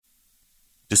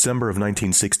December of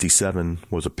 1967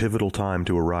 was a pivotal time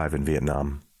to arrive in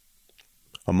Vietnam.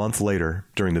 A month later,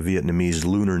 during the Vietnamese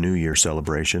Lunar New Year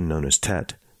celebration known as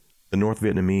Tet, the North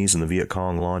Vietnamese and the Viet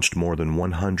Cong launched more than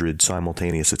 100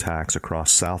 simultaneous attacks across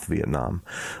South Vietnam,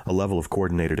 a level of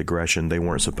coordinated aggression they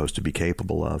weren't supposed to be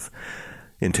capable of,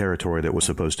 in territory that was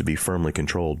supposed to be firmly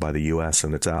controlled by the U.S.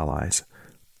 and its allies.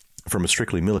 From a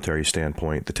strictly military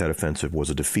standpoint, the Tet Offensive was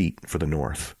a defeat for the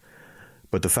North.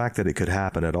 But the fact that it could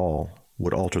happen at all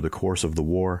would alter the course of the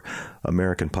war,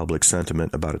 American public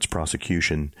sentiment about its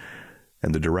prosecution,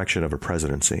 and the direction of a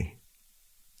presidency.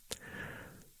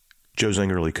 Joe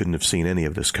Zengerle couldn't have seen any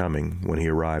of this coming when he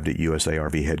arrived at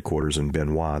USARV headquarters in Bien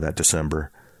Hoa that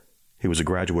December. He was a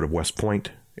graduate of West Point,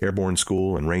 Airborne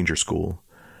School, and Ranger School,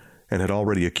 and had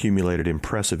already accumulated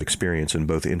impressive experience in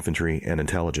both infantry and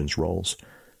intelligence roles.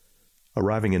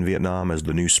 Arriving in Vietnam as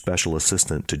the new special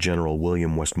assistant to General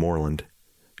William Westmoreland,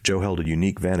 Joe held a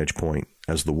unique vantage point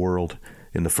as the world,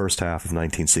 in the first half of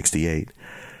 1968,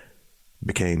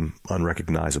 became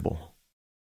unrecognizable.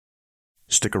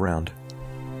 Stick around.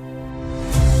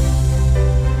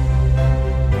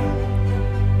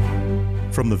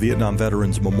 From the Vietnam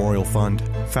Veterans Memorial Fund,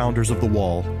 founders of The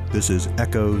Wall, this is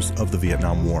Echoes of the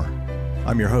Vietnam War.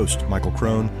 I'm your host, Michael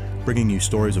Crone, bringing you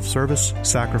stories of service,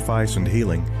 sacrifice, and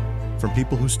healing from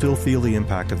people who still feel the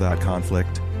impact of that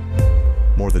conflict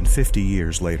more than 50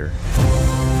 years later.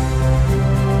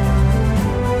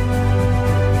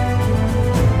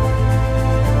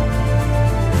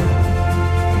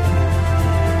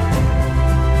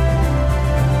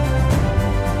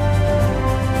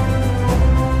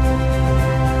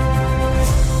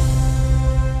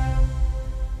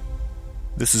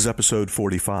 This is episode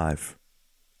 45,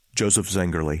 Joseph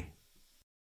Zengerle.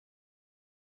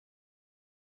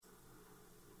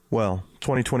 Well,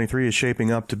 2023 is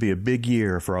shaping up to be a big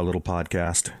year for our little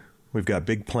podcast. We've got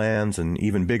big plans and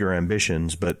even bigger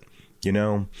ambitions, but, you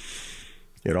know,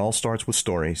 it all starts with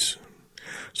stories.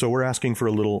 So we're asking for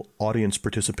a little audience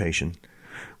participation.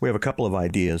 We have a couple of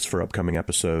ideas for upcoming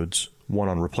episodes, one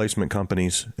on replacement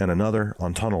companies and another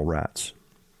on tunnel rats.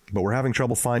 But we're having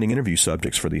trouble finding interview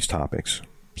subjects for these topics.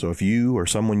 So if you or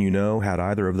someone you know had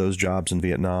either of those jobs in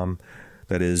Vietnam,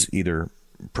 that is, either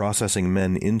processing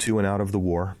men into and out of the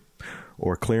war,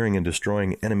 or clearing and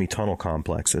destroying enemy tunnel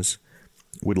complexes,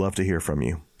 we'd love to hear from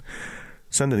you.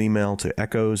 Send an email to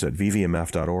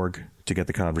echoes@vvmf.org to get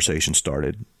the conversation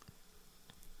started.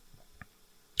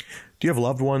 Do you have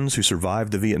loved ones who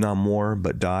survived the Vietnam War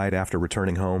but died after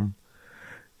returning home?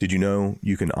 Did you know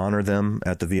you can honor them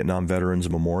at the Vietnam Veterans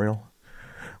Memorial?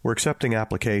 We're accepting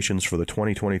applications for the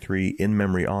 2023 In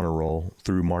Memory Honor Roll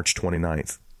through March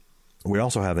 29th. We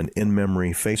also have an In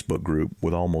Memory Facebook group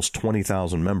with almost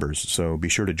 20,000 members, so be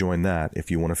sure to join that if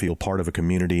you want to feel part of a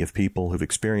community of people who've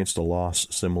experienced a loss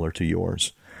similar to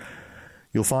yours.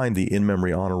 You'll find the In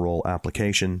Memory Honor Roll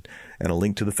application and a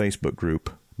link to the Facebook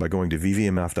group by going to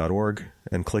vvmf.org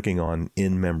and clicking on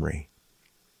In Memory.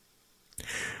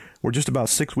 We're just about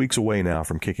 6 weeks away now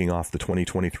from kicking off the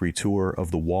 2023 tour of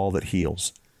The Wall That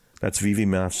Heals. That's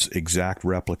VVMF's exact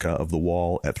replica of the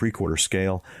wall at 3/4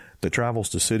 scale that travels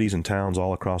to cities and towns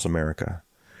all across America.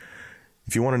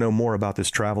 If you want to know more about this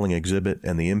traveling exhibit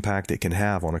and the impact it can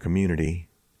have on a community,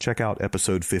 check out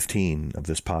episode 15 of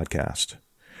this podcast.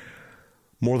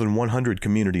 More than 100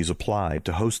 communities applied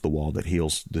to host The Wall That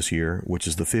Heals this year, which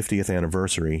is the 50th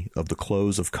anniversary of the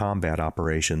close of combat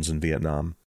operations in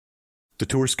Vietnam. The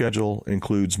tour schedule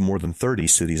includes more than 30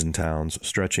 cities and towns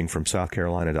stretching from South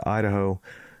Carolina to Idaho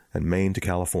and Maine to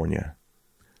California.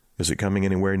 Is it coming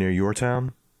anywhere near your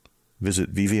town?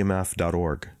 Visit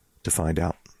vvmf.org to find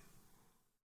out.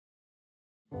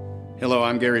 Hello,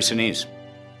 I'm Gary Sinise.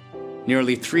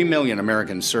 Nearly 3 million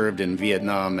Americans served in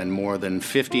Vietnam, and more than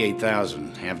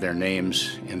 58,000 have their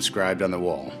names inscribed on the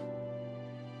wall.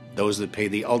 Those that pay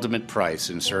the ultimate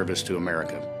price in service to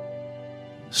America.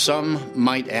 Some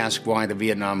might ask why the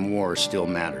Vietnam War still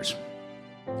matters.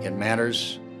 It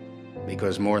matters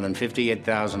because more than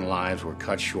 58,000 lives were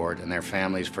cut short and their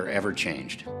families forever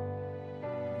changed.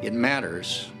 It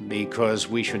matters because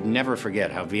we should never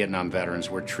forget how Vietnam veterans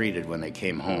were treated when they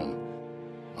came home.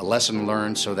 A lesson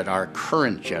learned so that our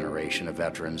current generation of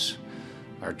veterans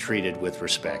are treated with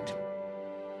respect.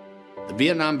 The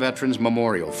Vietnam Veterans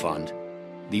Memorial Fund,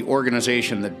 the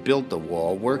organization that built the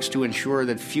wall, works to ensure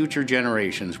that future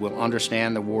generations will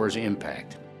understand the war's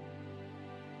impact.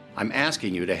 I'm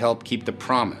asking you to help keep the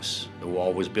promise the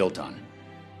wall was built on.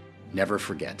 Never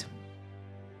forget.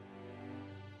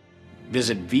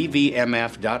 Visit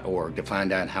vvmf.org to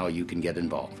find out how you can get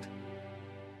involved.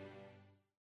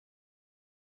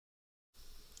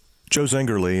 Joe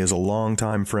Zengerle is a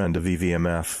longtime friend of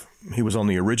VVMF. He was on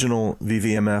the original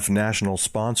VVMF National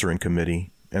Sponsoring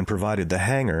Committee and provided the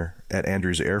hangar at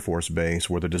Andrews Air Force Base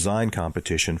where the design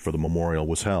competition for the memorial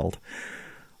was held.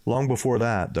 Long before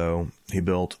that, though, he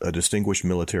built a distinguished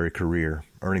military career,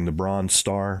 earning the Bronze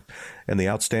Star and the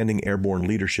Outstanding Airborne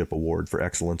Leadership Award for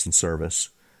excellence in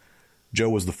service. Joe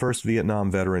was the first Vietnam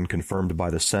veteran confirmed by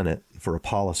the Senate for a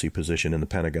policy position in the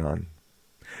Pentagon.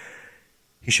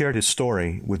 He shared his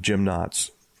story with Jim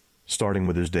Knotts, starting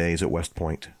with his days at West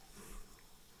Point.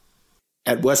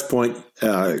 At West Point,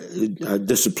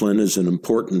 discipline is an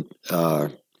important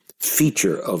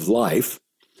feature of life.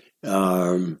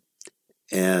 And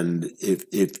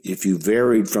if you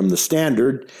varied from the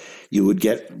standard, you would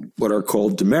get what are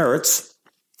called demerits.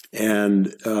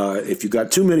 And if you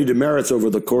got too many demerits over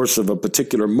the course of a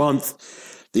particular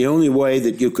month, the only way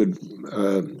that you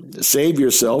could save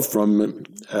yourself from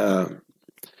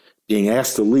being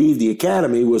asked to leave the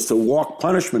academy was to walk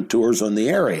punishment tours on the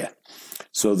area.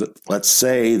 So that, let's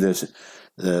say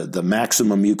the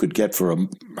maximum you could get for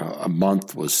a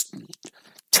month was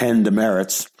 10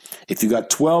 demerits. If you got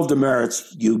 12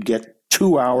 demerits, you'd get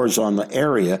 2 hours on the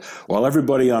area, while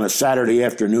everybody on a Saturday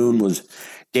afternoon was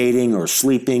dating or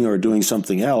sleeping or doing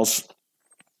something else.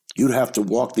 You'd have to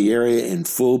walk the area in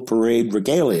full parade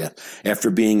regalia after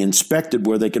being inspected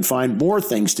where they could find more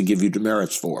things to give you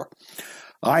demerits for.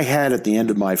 I had, at the end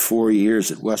of my 4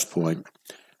 years at West Point,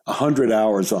 100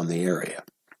 hours on the area,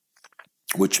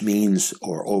 which means,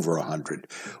 or over 100,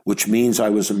 which means I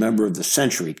was a member of the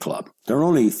Century Club. There are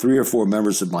only 3 or 4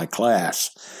 members of my class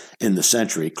in the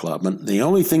Century Club, and the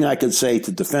only thing I could say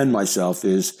to defend myself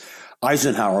is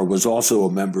Eisenhower was also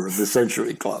a member of the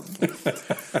Century Club.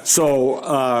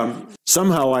 So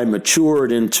somehow I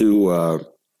matured into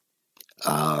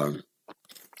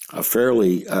a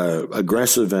fairly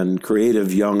aggressive and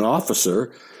creative young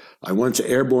officer. I went to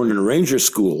airborne and ranger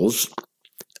schools,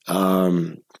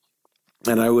 and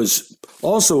I was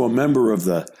also a member of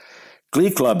the Glee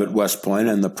Club at West Point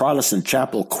and the Protestant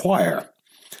Chapel Choir.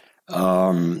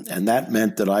 And that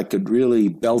meant that I could really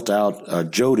belt out a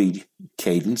Jody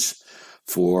cadence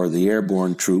for the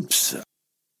airborne troops.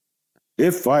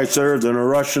 If I served in a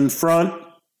Russian front,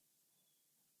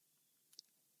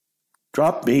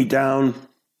 drop me down.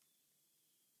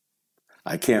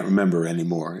 I can't remember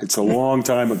anymore. It's a long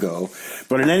time ago.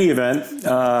 But in any event...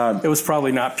 it was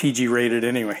probably not PG rated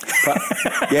anyway.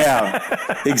 Yeah,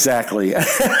 exactly.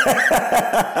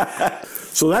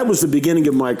 So that was the beginning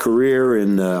of my career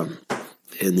in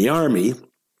the Army.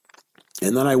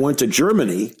 And then I went to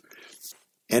Germany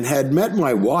and had met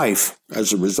my wife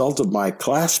as a result of my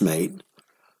classmate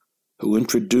who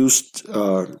introduced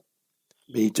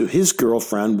me to his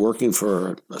girlfriend working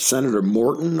for Senator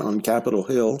Morton on Capitol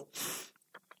Hill.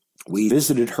 We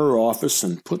visited her office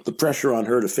and put the pressure on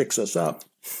her to fix us up.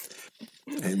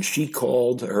 And she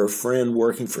called her friend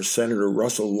working for Senator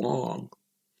Russell Long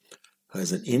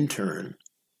as an intern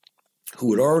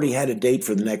who had already had a date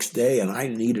for the next day, and I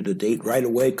needed a date right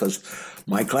away because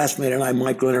my classmate and I,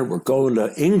 Mike Leonard, were going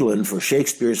to England for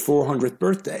Shakespeare's 400th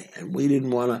birthday, and we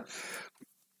didn't want to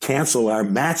cancel our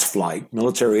MATS flight,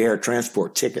 military air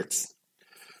transport tickets.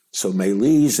 So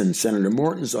Maylee's in Senator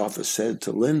Morton's office said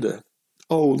to Linda,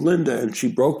 "Oh, Linda," and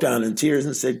she broke down in tears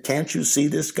and said, "Can't you see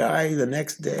this guy the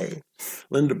next day?"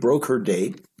 Linda broke her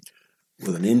date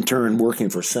with an intern working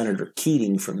for Senator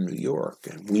Keating from New York,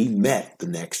 and we met the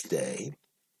next day.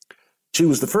 She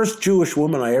was the first Jewish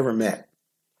woman I ever met.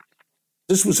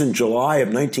 This was in July of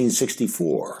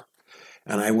 1964,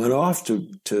 and I went off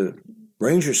to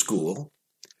Ranger School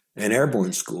and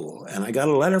Airborne School, and I got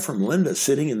a letter from Linda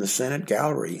sitting in the Senate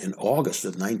gallery in August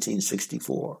of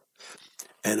 1964.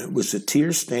 And it was a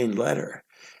tear-stained letter.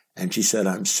 And she said,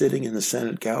 "I'm sitting in the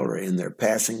Senate gallery, and they're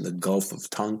passing the Gulf of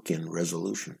Tonkin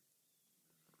resolution."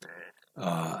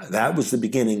 That was the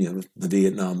beginning of the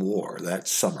Vietnam War, that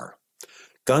summer.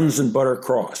 Guns and butter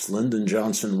crossed. Lyndon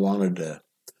Johnson wanted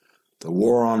the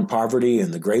war on poverty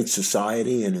and the Great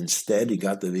Society, and instead he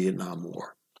got the Vietnam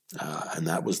War. And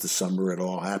that was the summer it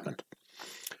all happened.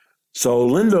 So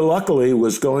Linda, luckily,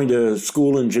 was going to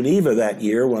school in Geneva that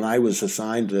year when I was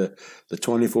assigned to the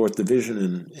 24th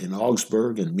Division in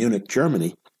Augsburg in Munich,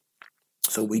 Germany.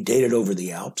 So we dated over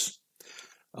the Alps.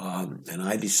 And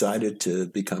I decided to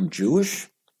become Jewish,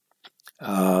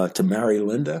 to marry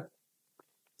Linda.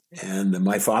 And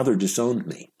my father disowned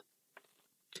me.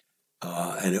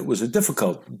 And it was a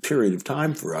difficult period of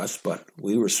time for us, but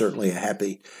we were certainly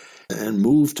happy and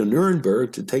moved to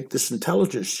Nuremberg to take this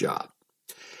intelligence job.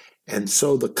 And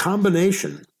so the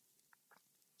combination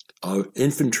of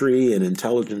infantry and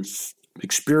intelligence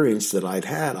experience that I'd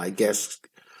had, I guess,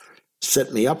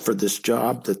 set me up for this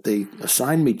job that they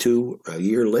assigned me to a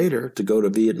year later to go to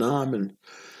Vietnam in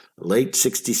late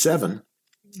 67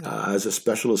 as a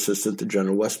special assistant to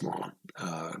General Westmoreland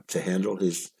to handle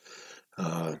his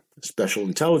special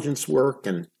intelligence work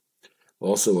and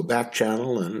also a back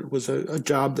channel. And it was a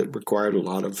job that required a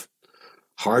lot of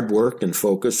hard work and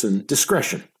focus and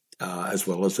discretion, as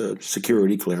well as a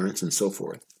security clearance and so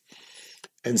forth.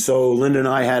 And so Linda and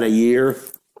I had a year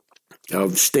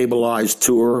of stabilized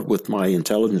tour with my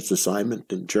intelligence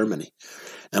assignment in Germany.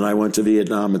 And I went to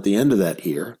Vietnam at the end of that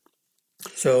year.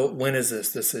 So when is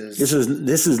this? This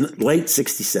is late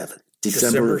 67.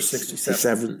 December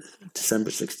 67.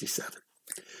 December 67.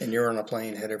 And you're on a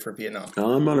plane headed for Vietnam.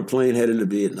 I'm on a plane headed to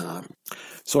Vietnam.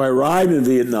 So I arrived in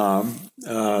Vietnam,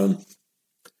 and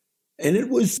it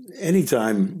was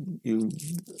anytime you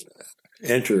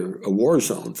enter a war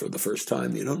zone for the first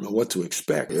time, you don't know what to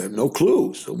expect. You have no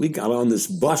clue. So we got on this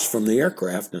bus from the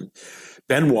aircraft in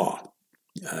Bien Hoa,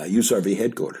 USRV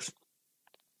headquarters.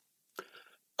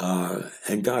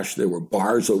 And gosh, there were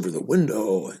bars over the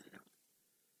window, and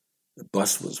the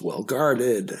bus was well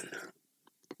guarded, and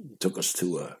took us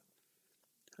to a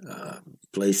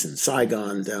place in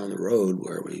Saigon down the road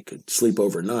where we could sleep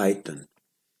overnight, and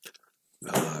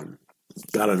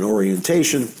got an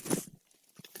orientation,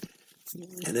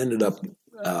 and ended up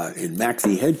in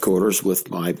MACV headquarters with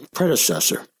my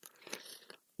predecessor,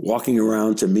 walking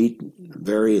around to meet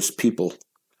various people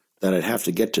that I'd have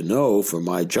to get to know for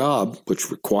my job, which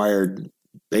required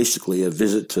basically a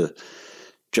visit to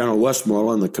General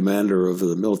Westmoreland, the commander of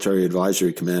the Military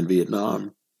Advisory Command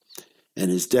Vietnam, and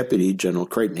his deputy, General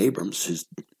Creighton Abrams,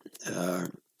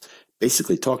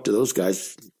 basically talked to those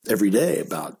guys every day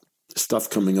about stuff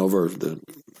coming over the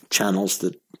channels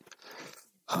that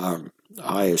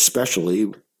I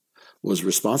especially was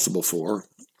responsible for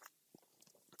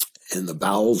in the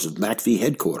bowels of MACV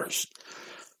headquarters.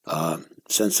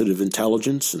 Sensitive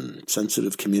intelligence and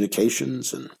sensitive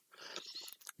communications and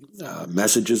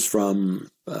messages from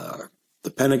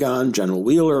the Pentagon, General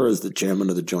Wheeler as the chairman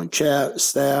of the Joint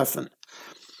Staff, and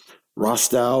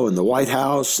Rostow in the White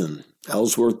House, and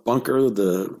Ellsworth Bunker,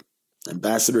 the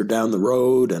ambassador down the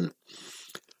road, and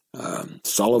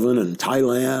Sullivan in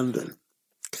Thailand, and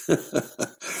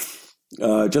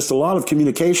just a lot of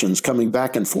communications coming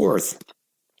back and forth.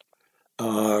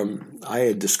 I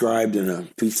had described in a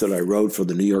piece that I wrote for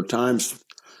the New York Times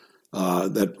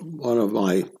that one of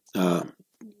my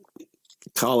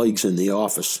colleagues in the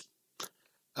office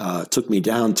took me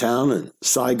downtown in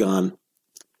Saigon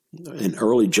in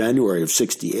early January of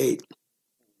 68.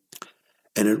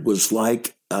 And it was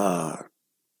like a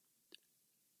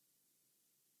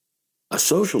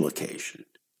social occasion.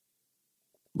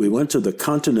 We went to the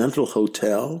Continental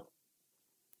Hotel,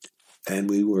 and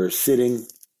we were sitting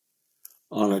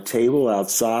on a table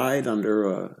outside under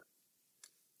a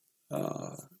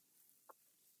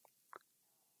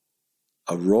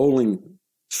rolling,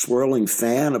 swirling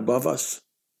fan above us,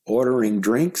 ordering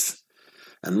drinks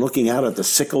and looking out at the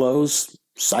Cicalos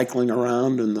cycling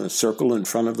around in the circle in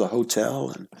front of the hotel.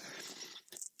 And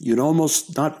you'd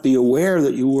almost not be aware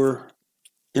that you were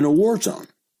in a war zone,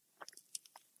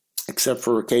 except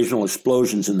for occasional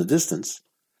explosions in the distance.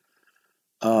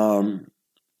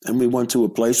 And we went to a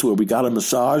place where we got a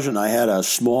massage, and I had a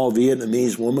small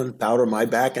Vietnamese woman powder my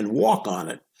back and walk on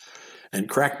it and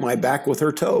crack my back with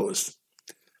her toes.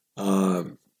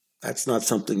 That's not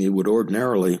something you would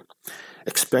ordinarily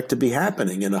expect to be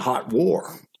happening in a hot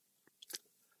war.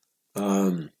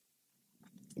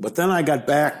 But then I got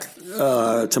back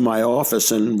to my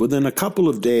office, and within a couple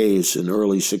of days in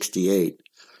early 68,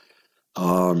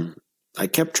 I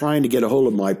kept trying to get a hold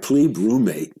of my plebe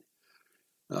roommate,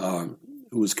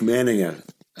 who was commanding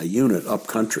a unit up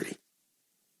country.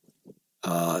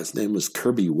 His name was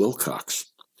Kirby Wilcox,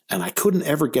 and I couldn't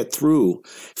ever get through.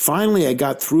 Finally, I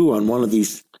got through on one of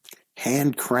these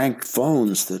hand-cranked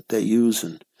phones that they use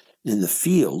in the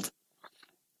field.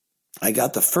 I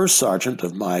got the first sergeant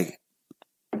of my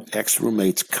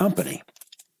ex-roommate's company,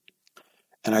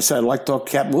 and I said, I'd like to talk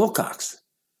to Captain Wilcox.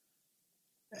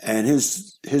 And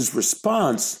his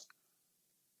response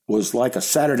was like a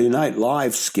Saturday Night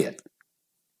Live skit.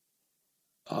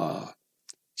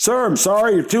 Sir, I'm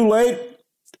sorry, you're too late.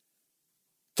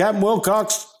 Captain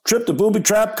Wilcox tripped a booby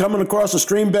trap coming across a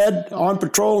stream bed on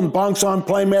patrol in Bong Son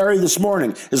Plain Mary this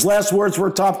morning. His last words were,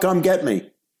 "Top, come get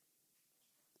me."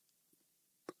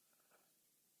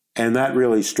 And that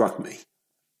really struck me.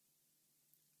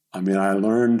 I mean, I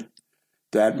learned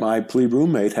that my plebe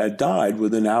roommate had died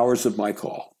within hours of my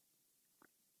call.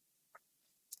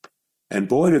 And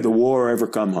boy, did the war ever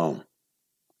come home.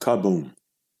 Kaboom.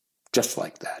 Just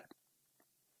like that.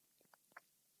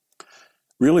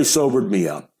 really sobered me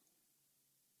up.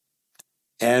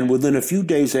 And within a few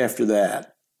days after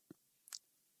that,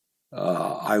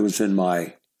 I was in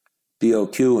my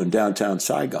BOQ in downtown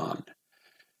Saigon.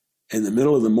 In the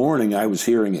middle of the morning, I was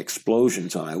hearing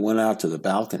explosions, and I went out to the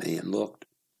balcony and looked.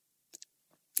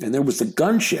 And there was a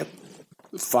gunship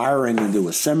firing into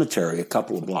a cemetery a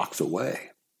couple of blocks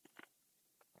away.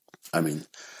 I mean,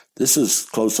 this is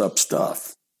close-up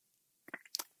stuff.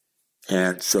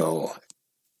 And so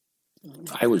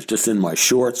I was just in my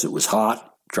shorts. It was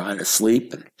hot, trying to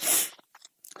sleep in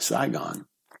Saigon.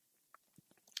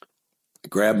 I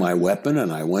grabbed my weapon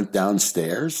and I went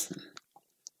downstairs, and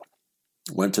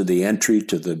went to the entry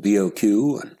to the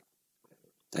BOQ, and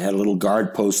they had a little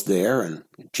guard post there, and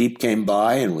a Jeep came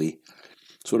by, and we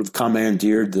sort of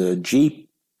commandeered the Jeep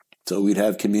so we'd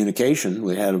have communication.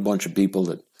 We had a bunch of people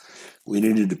that we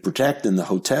needed to protect in the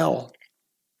hotel,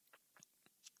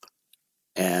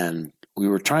 and we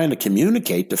were trying to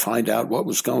communicate to find out what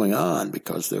was going on,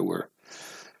 because there were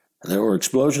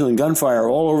explosions and gunfire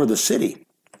all over the city.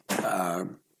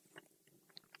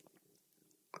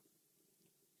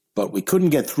 But we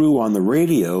couldn't get through on the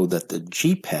radio that the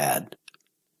Jeep had,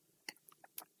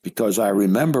 because I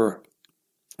remember,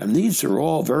 and these are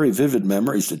all very vivid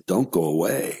memories that don't go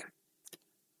away.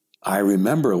 I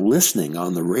remember listening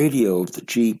on the radio of the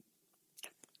Jeep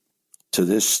to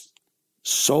this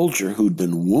soldier who'd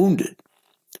been wounded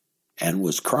and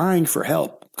was crying for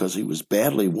help because he was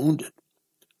badly wounded.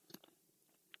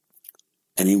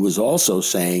 And he was also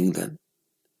saying that,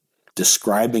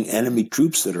 describing enemy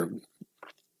troops that are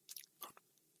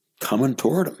coming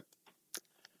toward him.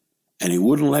 And he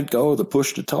wouldn't let go of the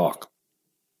push to talk.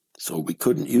 So we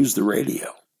couldn't use the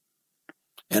radio.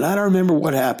 And I don't remember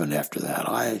what happened after that.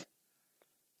 I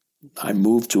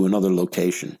moved to another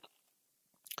location.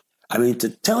 I mean, to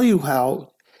tell you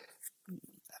how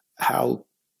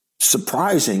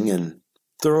surprising and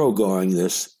thoroughgoing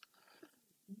this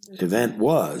event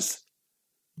was,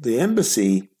 the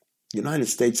embassy, United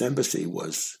States Embassy,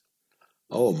 was,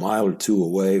 a mile or two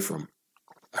away from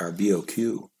our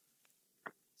BOQ.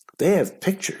 They have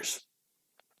pictures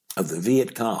of the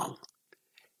Viet Cong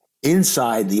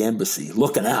inside the embassy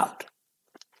looking out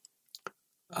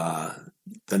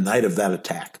the night of that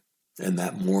attack and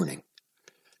that morning.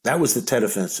 That was the Tet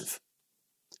Offensive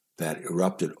that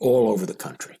erupted all over the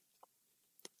country.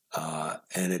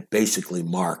 And it basically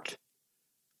marked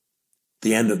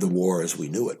the end of the war as we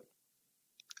knew it.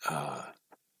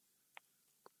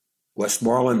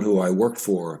 Westmoreland, who I worked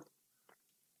for,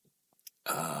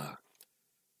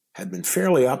 had been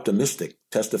fairly optimistic,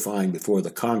 testifying before the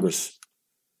Congress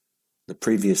the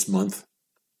previous month,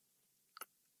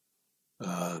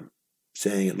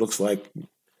 saying it looks like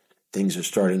things are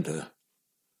starting to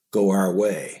go our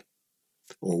way,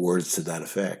 or words to that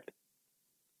effect.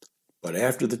 But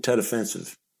after the Tet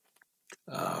Offensive,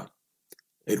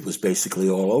 it was basically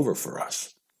all over for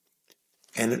us.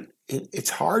 And it's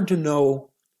hard to know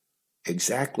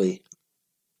exactly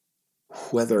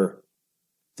whether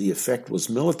the effect was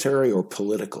military or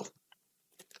political.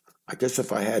 I guess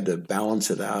if I had to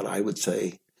balance it out, I would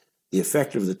say the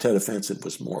effect of the Tet Offensive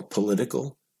was more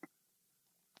political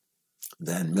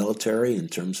than military in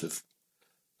terms of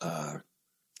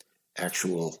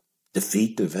actual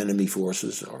defeat of enemy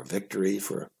forces or victory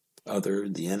for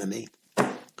the enemy.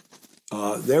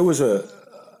 There was a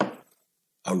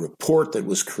report that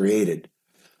was created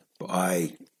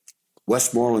by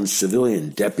Westmoreland's civilian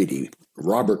deputy,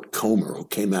 Robert Comer, who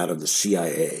came out of the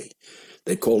CIA.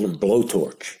 They called him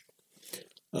Blowtorch.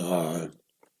 Comer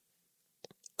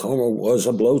was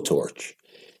a blowtorch,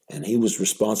 and he was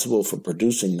responsible for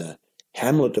producing the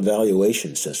Hamlet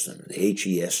Evaluation System, the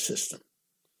HES system.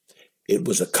 It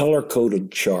was a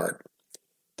color-coded chart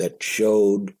that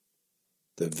showed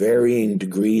the varying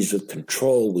degrees of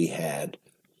control we had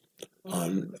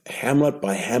on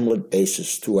Hamlet-by-Hamlet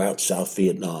basis throughout South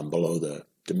Vietnam below the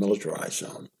demilitarized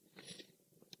zone.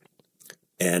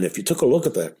 And if you took a look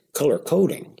at the color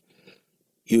coding,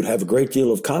 you'd have a great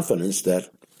deal of confidence that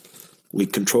we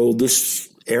controlled this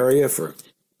area for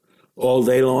all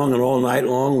day long and all night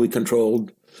long. We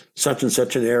controlled such and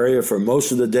such an area for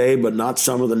most of the day, but not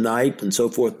some of the night, and so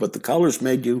forth. But the colors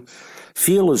made you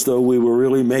feel as though we were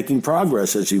really making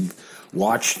progress as you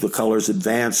watched the colors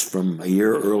advance from a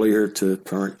year earlier to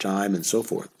current time and so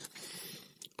forth.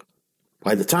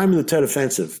 By the time of the Tet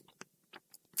Offensive,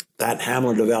 that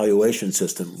Hamlet evaluation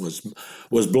system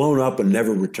was blown up and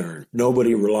never returned.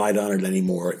 Nobody relied on it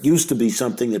anymore. It used to be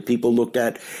something that people looked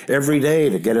at every day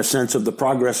to get a sense of the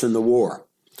progress in the war.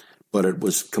 But it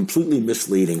was completely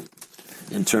misleading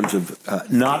in terms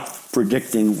of not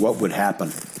predicting what would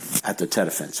happen at the Tet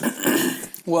Offensive.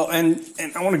 Well, and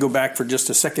I want to go back for just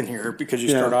a second here because you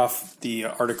start off the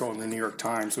article in the New York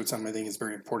Times with something I think is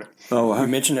very important. You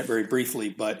mentioned it very briefly,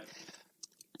 but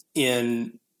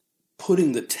in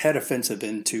putting the Tet Offensive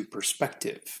into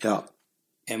perspective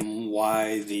and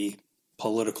why the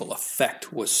political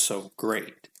effect was so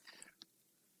great,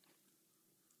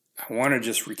 I want to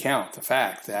just recount the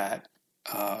fact that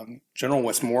General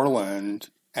Westmoreland,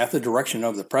 at the direction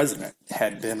of the president,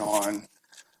 had been on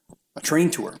a train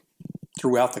tour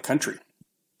throughout the country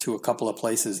to a couple of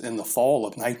places in the fall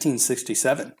of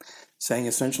 1967, saying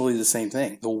essentially the same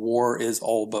thing. The war is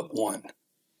all but won.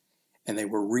 And they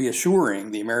were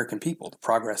reassuring the American people the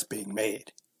progress being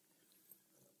made.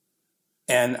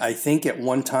 And I think at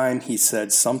one time he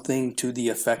said something to the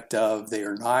effect of, they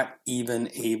are not even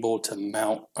able to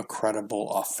mount a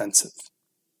credible offensive.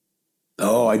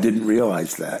 Oh, I didn't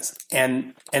realize that.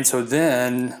 And so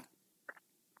then,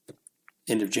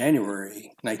 end of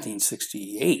January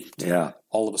 1968,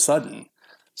 all of a sudden,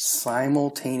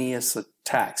 simultaneous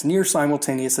attacks, near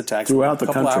simultaneous attacks throughout the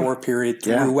country, couple-hour period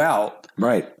throughout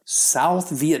South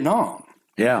Vietnam.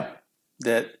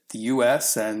 That the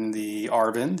U.S. and the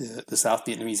ARVN, the South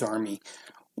Vietnamese Army,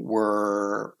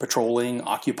 were patrolling,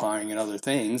 occupying, and other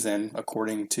things. And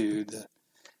according to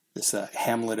this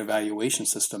Hamlet evaluation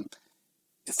system,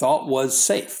 thought was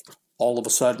safe. All of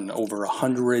a sudden, over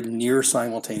 100 near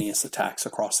simultaneous attacks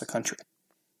across the country.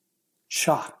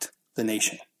 Shocked the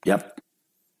nation.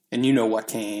 And you know what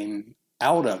came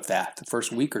out of that the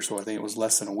first week or so, I think it was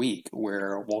less than a week,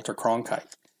 where Walter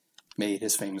Cronkite made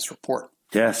his famous report.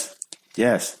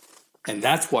 And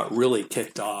that's what really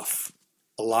kicked off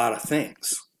a lot of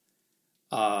things,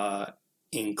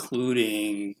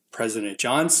 including President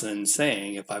Johnson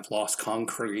saying, if I've lost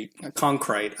concrete,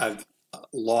 I've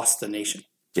lost the nation.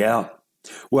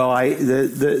 Well,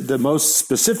 the most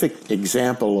specific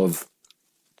example of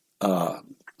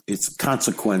its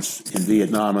consequence in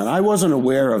Vietnam, and I wasn't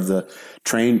aware of the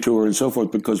train tour and so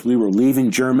forth because we were leaving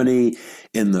Germany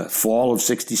in the fall of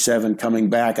 67, coming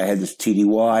back. I had this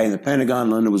TDY in the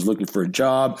Pentagon. Linda was looking for a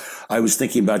job. I was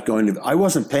thinking about I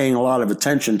wasn't paying a lot of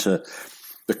attention to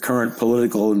the current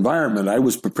political environment. I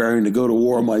was preparing to go to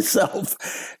war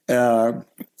myself.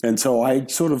 And so I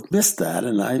sort of missed that.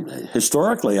 And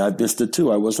historically, I missed it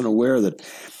too. I wasn't aware that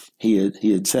he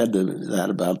had said that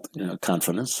about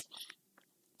confidence.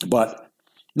 But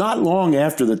not long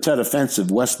after the Tet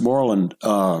Offensive, Westmoreland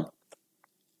called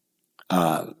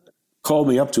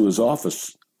me up to his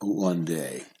office one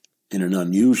day in an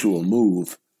unusual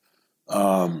move.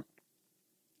 And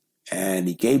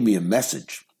he gave me a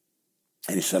message.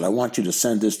 And he said, I want you to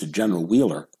send this to General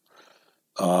Wheeler,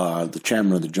 the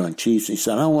chairman of the Joint Chiefs. He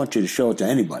said, I don't want you to show it to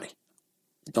anybody.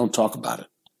 Don't talk about it.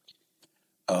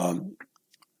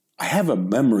 I have a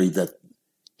memory that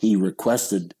he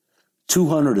requested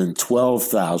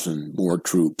 212,000 more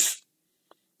troops.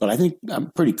 But I think I'm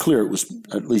pretty clear it was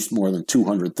at least more than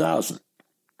 200,000.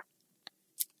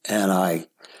 And I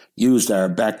used our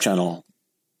back channel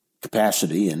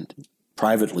capacity and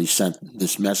privately sent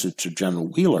this message to General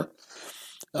Wheeler.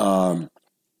 And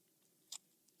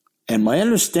my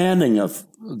understanding of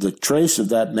the trace of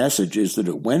that message is that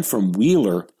it went from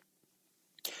Wheeler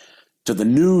to the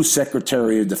new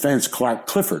Secretary of Defense, Clark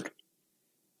Clifford,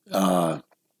 who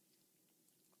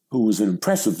was an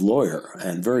impressive lawyer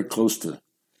and very close to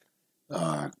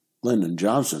Lyndon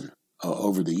Johnson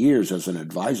over the years as an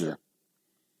advisor.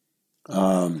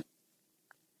 And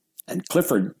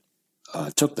Clifford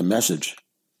took the message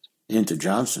into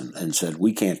Johnson and said,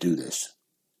 we can't do this.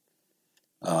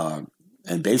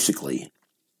 And basically,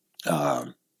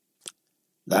 that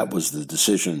was the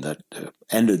decision that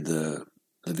ended the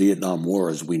Vietnam War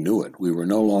as we knew it. We were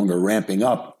no longer ramping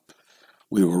up.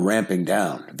 We were ramping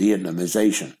down.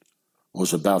 Vietnamization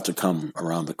was about to come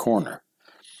around the corner.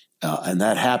 And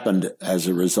that happened as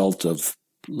a result of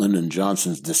Lyndon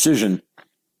Johnson's decision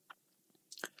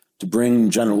to bring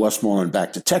General Westmoreland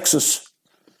back to Texas.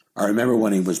 I remember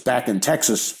when he was back in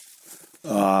Texas,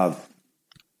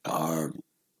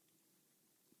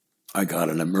 I got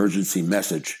an emergency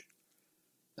message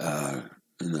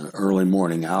in the early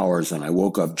morning hours, and I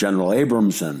woke up General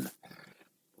Abrams, and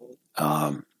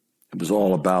it was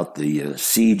all about the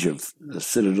siege of the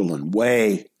Citadel and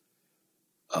Way.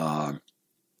 And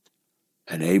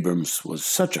Abrams was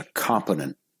such a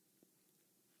competent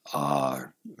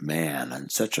man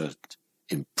and such an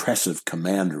impressive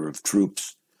commander of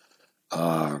troops.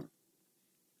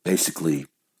 Basically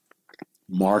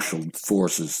marshaled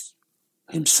forces,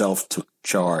 himself took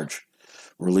charge,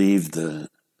 relieved the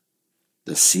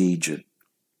siege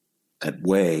at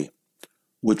Way,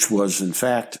 which was in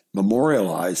fact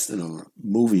memorialized in a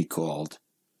movie called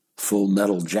full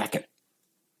metal jacket.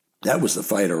 That was the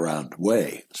fight around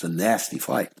Way. It's a nasty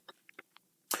fight.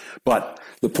 But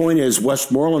the point is,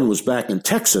 Westmoreland was back in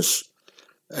Texas,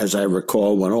 as I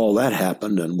recall, when all that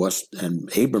happened, and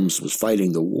Abrams was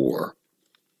fighting the war.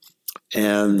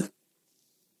 And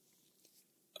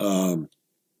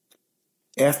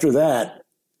after that,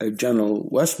 General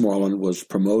Westmoreland was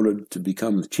promoted to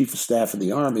become the Chief of Staff of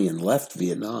the Army and left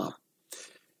Vietnam.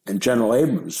 And General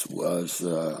Abrams was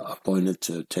appointed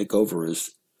to take over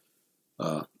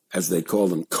as they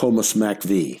called him, Comus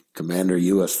MacV, Commander,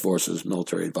 U.S. Forces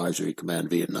Military Advisory Command,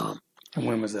 Vietnam. And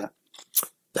when was that?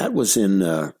 That was in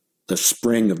the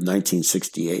spring of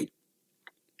 1968.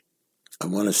 I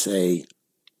want to say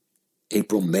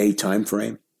April-May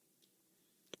timeframe.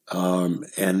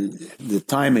 And the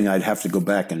timing, I'd have to go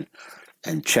back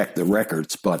and check the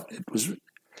records, but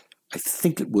I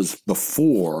think it was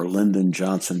before Lyndon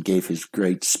Johnson gave his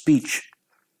great speech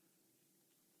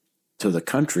to the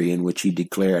country in which he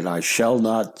declared, "I shall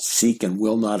not seek and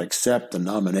will not accept the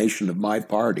nomination of my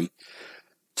party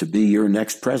to be your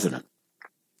next president."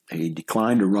 He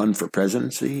declined to run for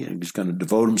presidency, and he was going to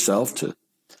devote himself to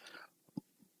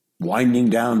winding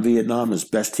down Vietnam as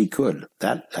best he could.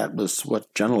 That was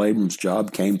what General Abrams'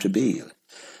 job came to be.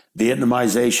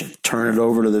 Vietnamization, turn it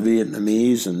over to the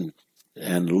Vietnamese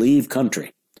and leave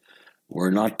country.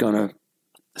 We're not going to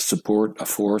support a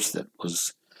force that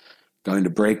was going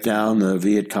to break down the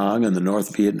Viet Cong and the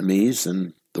North Vietnamese,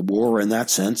 and the war in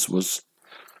that sense was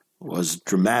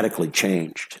dramatically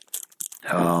changed.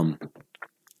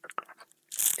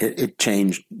 It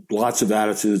changed lots of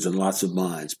attitudes and lots of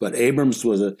minds, but Abrams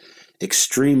was an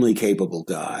extremely capable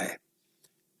guy,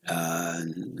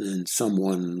 and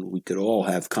someone we could all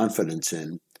have confidence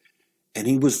in. And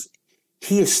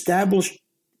he established,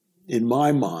 in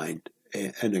my mind,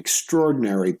 an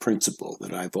extraordinary principle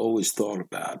that I've always thought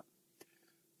about.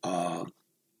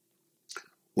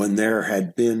 When there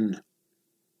had been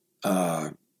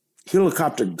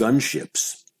helicopter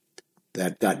gunships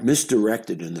that got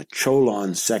misdirected in the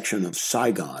Cholon section of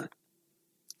Saigon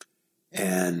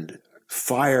and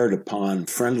fired upon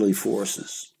friendly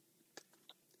forces.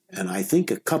 And I think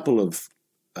a couple of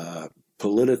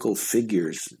political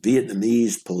figures,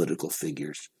 Vietnamese political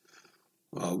figures,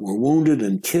 were wounded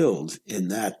and killed in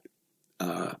that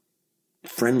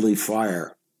friendly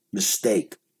fire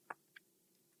mistake.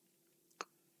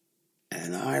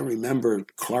 And I remember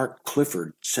Clark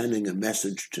Clifford sending a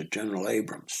message to General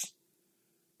Abrams,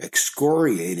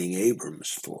 excoriating Abrams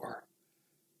for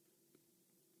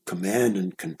command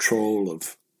and control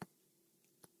of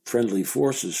friendly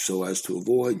forces so as to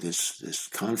avoid this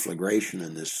conflagration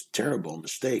and this terrible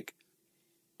mistake.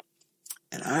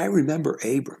 And I remember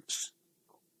Abrams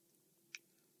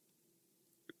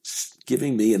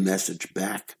giving me a message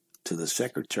back to the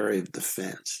Secretary of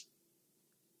Defense,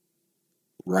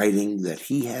 writing that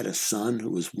he had a son who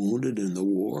was wounded in the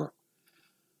war,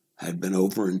 had been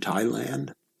over in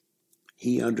Thailand.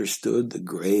 He understood the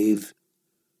grave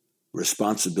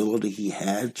responsibility he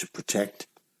had to protect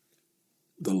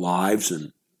the lives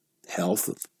and health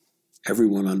of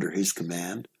everyone under his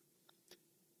command,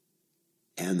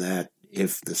 and that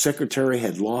if the Secretary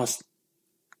had lost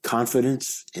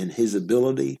confidence in his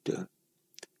ability to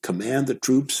command the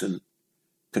troops and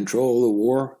control the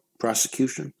war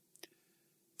prosecution,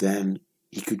 then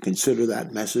he could consider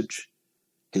that message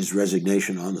his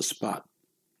resignation on the spot.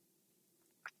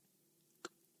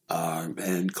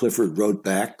 And Clifford wrote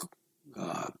back,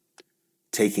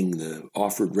 taking the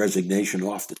offered resignation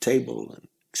off the table and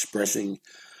expressing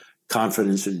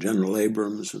confidence in General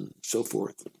Abrams and so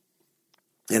forth.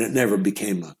 And it never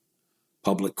became a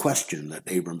public question that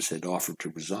Abrams had offered to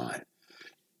resign.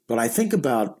 But I think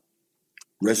about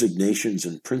resignations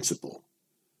in principle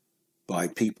by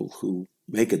people who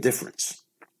make a difference.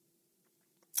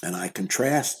 And I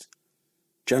contrast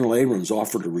General Abrams'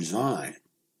 offer to resign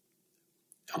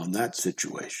on that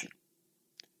situation.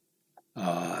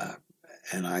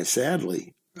 And I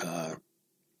sadly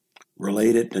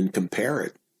relate it and compare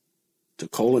it to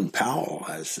Colin Powell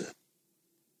as the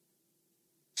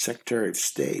Secretary of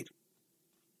State.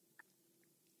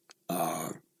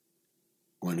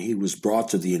 When he was brought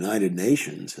to the United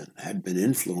Nations and had been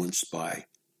influenced by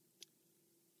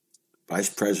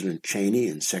Vice President Cheney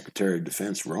and Secretary of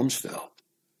Defense Rumsfeld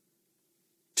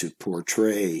to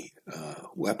portray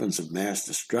weapons of mass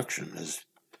destruction as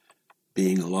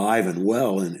being alive and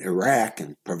well in Iraq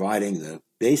and providing the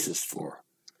basis for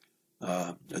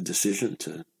a decision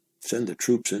to send the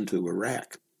troops into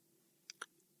Iraq.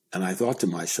 And I thought to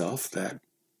myself that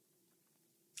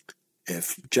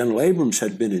if General Abrams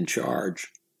had been in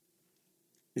charge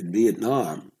in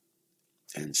Vietnam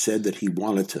and said that he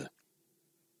wanted to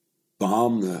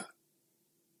bomb the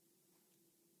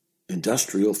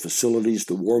industrial facilities,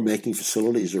 the war-making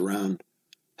facilities around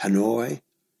Hanoi,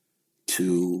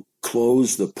 to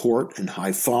close the port in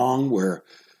Haiphong where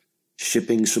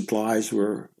shipping supplies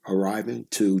were arriving,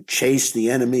 to chase the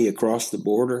enemy across the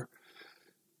border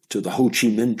to the Ho Chi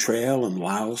Minh Trail in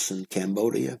Laos and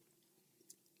Cambodia,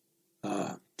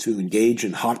 to engage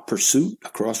in hot pursuit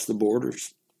across the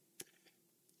borders.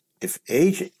 If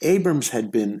Abrams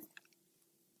had been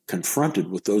confronted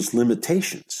with those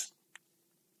limitations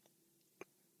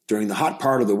during the hot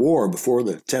part of the war before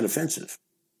the Tet Offensive,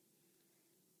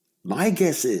 my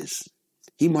guess is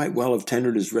he might well have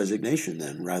tendered his resignation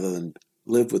then rather than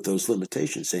live with those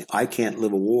limitations, saying, I can't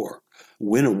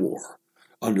win a war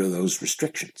under those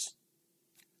restrictions.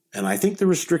 And I think the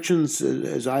restrictions,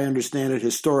 as I understand it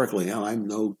historically, and I'm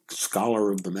no scholar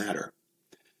of the matter,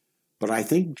 but I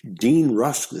think Dean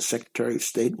Rusk, the Secretary of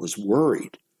State, was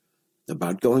worried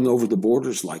about going over the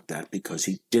borders like that because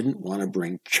he didn't want to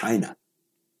bring China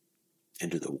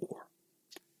into the war.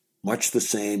 Much the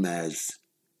same as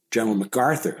General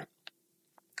MacArthur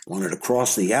wanted to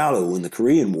cross the Yalu in the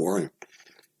Korean War,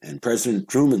 and President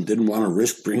Truman didn't want to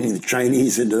risk bringing the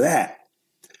Chinese into that.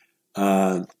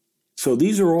 So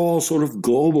these are all sort of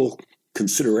global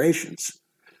considerations,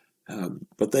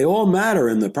 but they all matter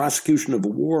in the prosecution of a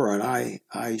war, and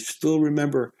I still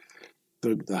remember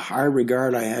the high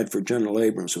regard I had for General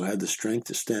Abrams, who had the strength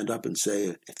to stand up and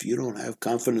say, if you don't have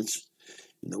confidence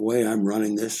in the way I'm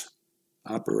running this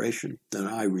operation, then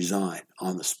I resign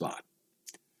on the spot.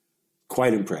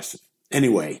 Quite impressive.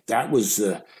 Anyway, that was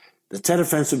the Tet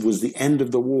Offensive was the end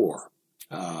of the war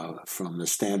from the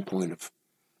standpoint of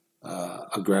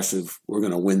aggressive, we're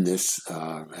going to win this,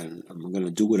 and we're going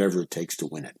to do whatever it takes to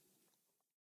win it.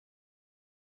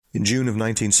 In June of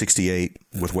 1968,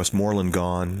 with Westmoreland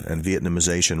gone and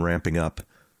Vietnamization ramping up,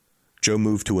 Joe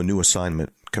moved to a new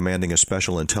assignment, commanding a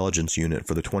special intelligence unit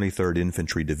for the 23rd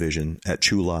Infantry Division at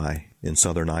Chu Lai in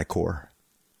southern I Corps.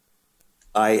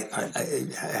 I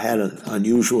had an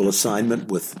unusual assignment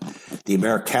with the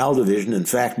Americal Division. In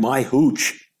fact, my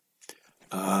hooch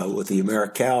with the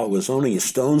Americal was only a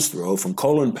stone's throw from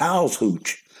Colin Powell's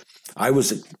hooch. I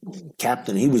was a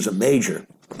captain, he was a major.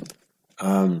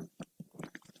 And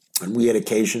we had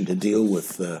occasion to deal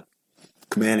with the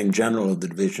commanding general of the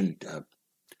division,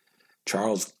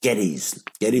 Charles Geddes.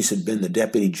 Geddes had been the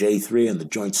deputy J3 on the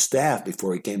Joint Staff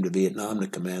before he came to Vietnam to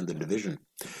command the division.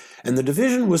 And the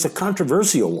division was a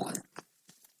controversial one.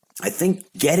 I think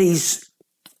Geddes'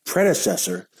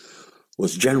 predecessor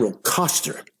was General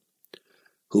Coster,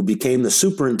 who became the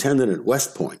superintendent at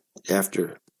West Point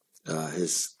after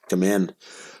his command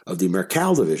of the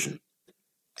Americal Division,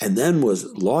 and then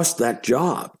lost that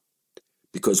job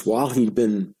because while he'd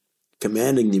been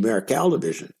commanding the Americal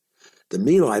Division, the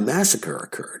My Lai massacre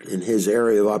occurred in his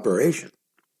area of operation.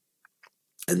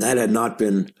 And that had not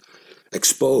been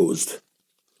exposed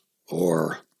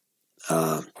or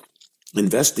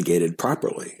investigated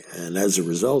properly. And as a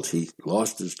result, he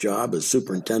lost his job as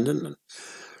superintendent. And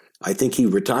I think he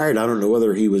retired. I don't know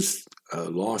whether he was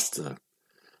lost a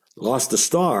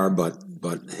star, but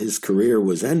his career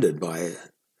was ended by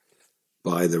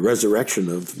the resurrection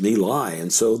of My Lai.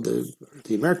 And so the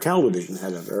Americal Division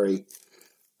had a very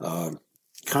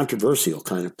controversial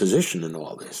kind of position in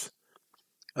all this.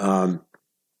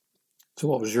 So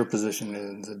what was your position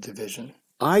in the division?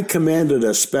 I commanded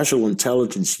a special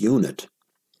intelligence unit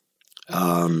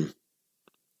and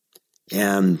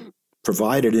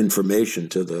provided information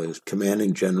to the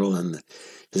commanding general and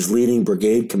his leading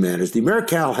brigade commanders. The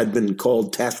Americal had been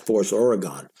called Task Force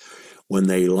Oregon when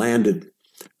they landed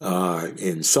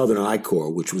in southern I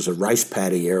Corps, which was a rice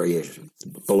paddy area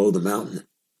below the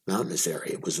mountainous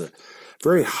area. It was a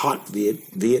very hot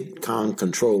Viet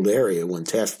Cong-controlled area when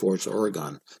Task Force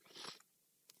Oregon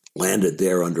landed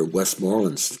there under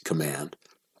Westmoreland's command.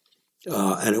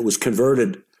 And it was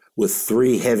converted with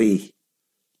 3 heavy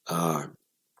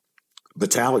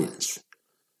battalions.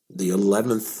 The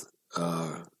 11th,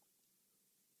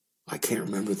 I can't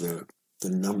remember the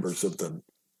numbers of the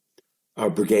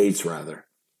brigades, rather.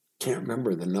 Can't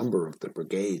remember the number of the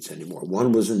brigades anymore.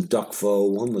 One was in Duc Pho,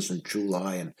 one was in Chu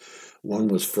Lai, and one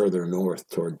was further north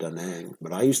toward Da Nang.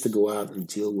 But I used to go out and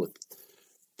deal with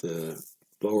the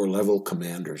lower level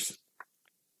commanders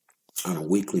on a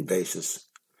weekly basis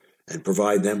and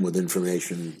provide them with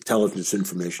information, intelligence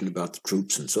information about the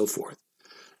troops and so forth.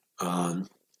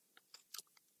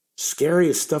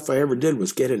 scariest stuff I ever did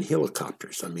was get in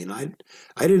helicopters. I mean, I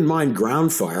didn't mind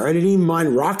ground fire. I didn't even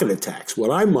mind rocket attacks. What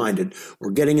I minded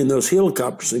were getting in those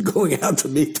helicopters and going out to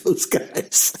meet those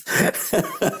guys at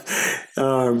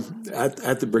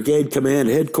the brigade command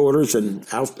headquarters and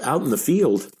out in the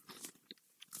field.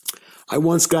 I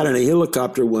once got in a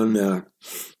helicopter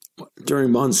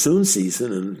during monsoon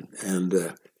season,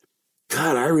 and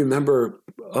God, I remember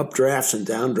updrafts and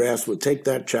downdrafts would take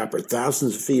that chopper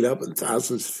thousands of feet up and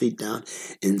thousands of feet down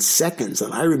in seconds.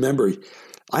 And I remember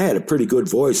I had a pretty good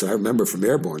voice, I remember from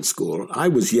airborne school. I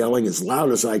was yelling as loud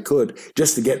as I could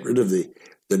just to get rid of the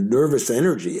nervous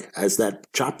energy as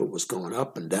that chopper was going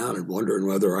up and down and wondering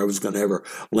whether I was going to ever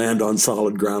land on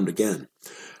solid ground again.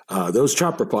 Those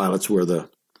chopper pilots were the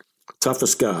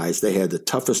toughest guys. They had the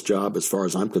toughest job, as far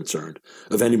as I'm concerned,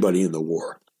 of anybody in the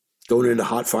war. Going into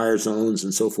hot fire zones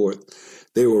and so forth.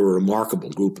 They were a remarkable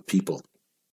group of people.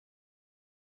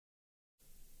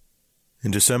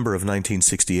 In December of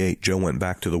 1968, Joe went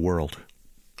back to the world.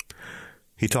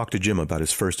 He talked to Jim about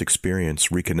his first experience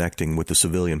reconnecting with the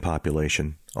civilian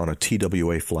population on a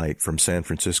TWA flight from San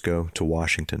Francisco to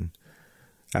Washington.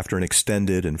 After an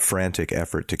extended and frantic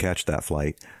effort to catch that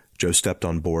flight, Joe stepped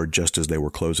on board just as they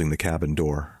were closing the cabin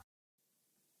door.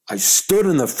 I stood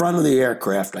in the front of the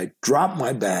aircraft, I dropped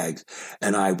my bags,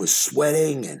 and I was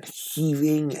sweating and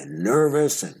heaving and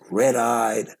nervous and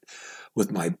red-eyed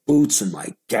with my boots and my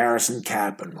garrison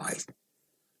cap and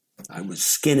I was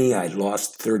skinny. I'd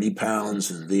lost 30 pounds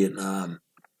in Vietnam.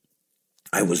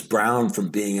 I was brown from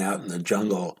being out in the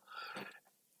jungle,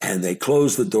 and they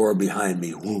closed the door behind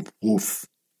me, whoop, woof.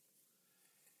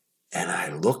 And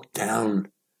I looked down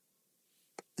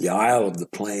the aisle of the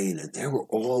plane, and there were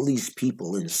all these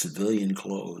people in civilian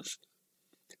clothes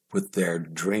with their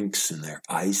drinks and their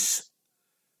ice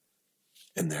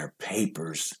and their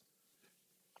papers.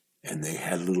 And they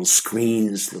had little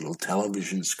screens, little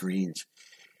television screens,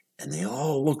 and they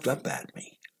all looked up at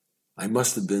me. I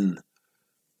must have been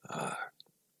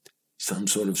some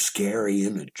sort of scary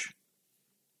image.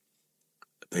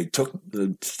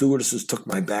 The stewardesses took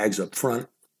my bags up front.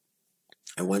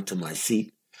 I went to my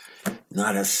seat.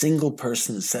 Not a single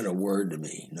person said a word to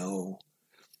me. No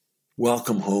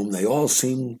welcome home. They all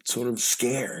seemed sort of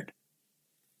scared.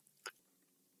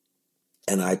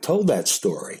 And I told that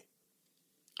story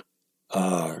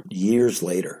years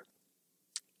later.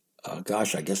 I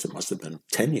guess it must have been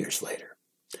 10 years later,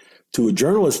 to a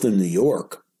journalist in New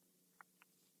York.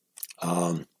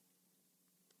 And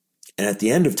at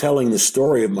the end of telling the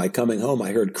story of my coming home,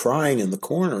 I heard crying in the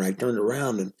corner. I turned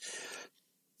around, and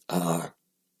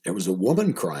there was a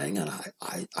woman crying, and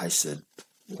I said,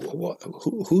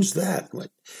 who's that?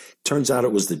 Turns out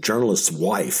it was the journalist's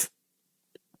wife.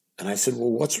 And I said,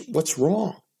 well, what's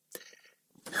wrong?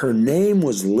 Her name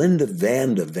was Linda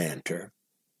Van de Vanter,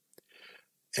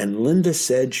 and Linda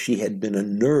said she had been a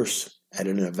nurse at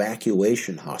an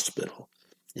evacuation hospital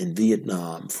in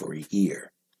Vietnam for a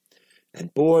year.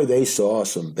 And boy, they saw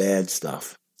some bad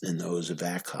stuff in those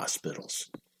evac hospitals.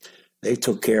 They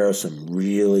took care of some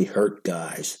really hurt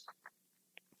guys.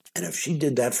 And if she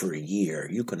did that for a year,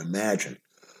 you can imagine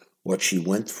what she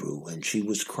went through. And she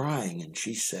was crying, and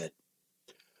she said,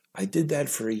 I did that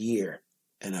for a year,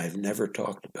 and I've never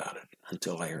talked about it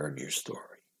until I heard your story.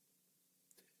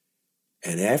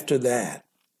 And after that,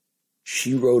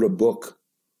 she wrote a book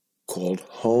called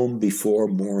Home Before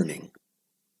Morning.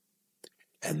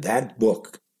 And that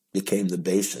book became the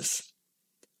basis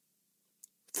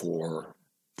for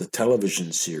the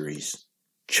television series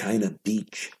China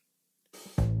Beach.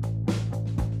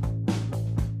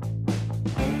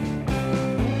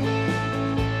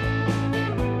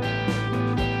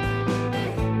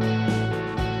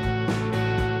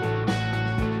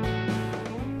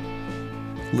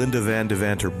 Linda Van de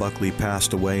Vanter Buckley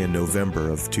passed away in November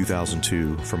of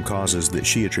 2002 from causes that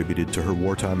she attributed to her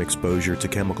wartime exposure to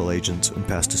chemical agents and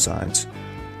pesticides.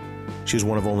 She is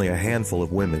one of only a handful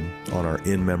of women on our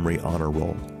in-memory honor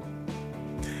roll.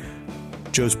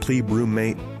 Joe's plebe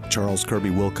roommate, Charles Kirby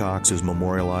Wilcox, is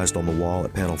memorialized on the wall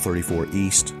at panel 34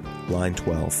 East, line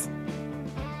 12.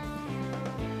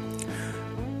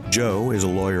 Joe is a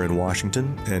lawyer in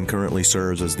Washington and currently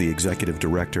serves as the executive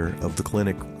director of the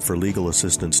Clinic for Legal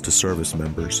Assistance to Service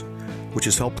Members, which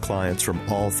has helped clients from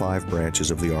all 5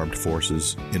 branches of the armed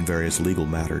forces in various legal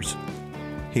matters.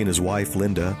 He and his wife,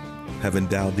 Linda, have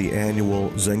endowed the annual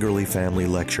Zengerle Family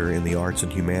Lecture in the Arts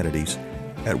and Humanities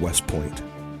at West Point.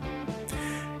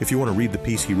 If you want to read the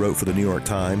piece he wrote for the New York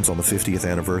Times on the 50th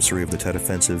anniversary of the Tet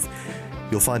Offensive,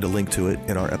 you'll find a link to it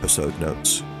in our episode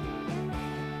notes.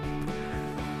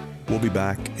 We'll be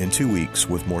back in 2 weeks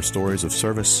with more stories of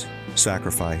service,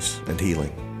 sacrifice, and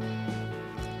healing.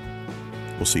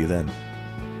 We'll see you then.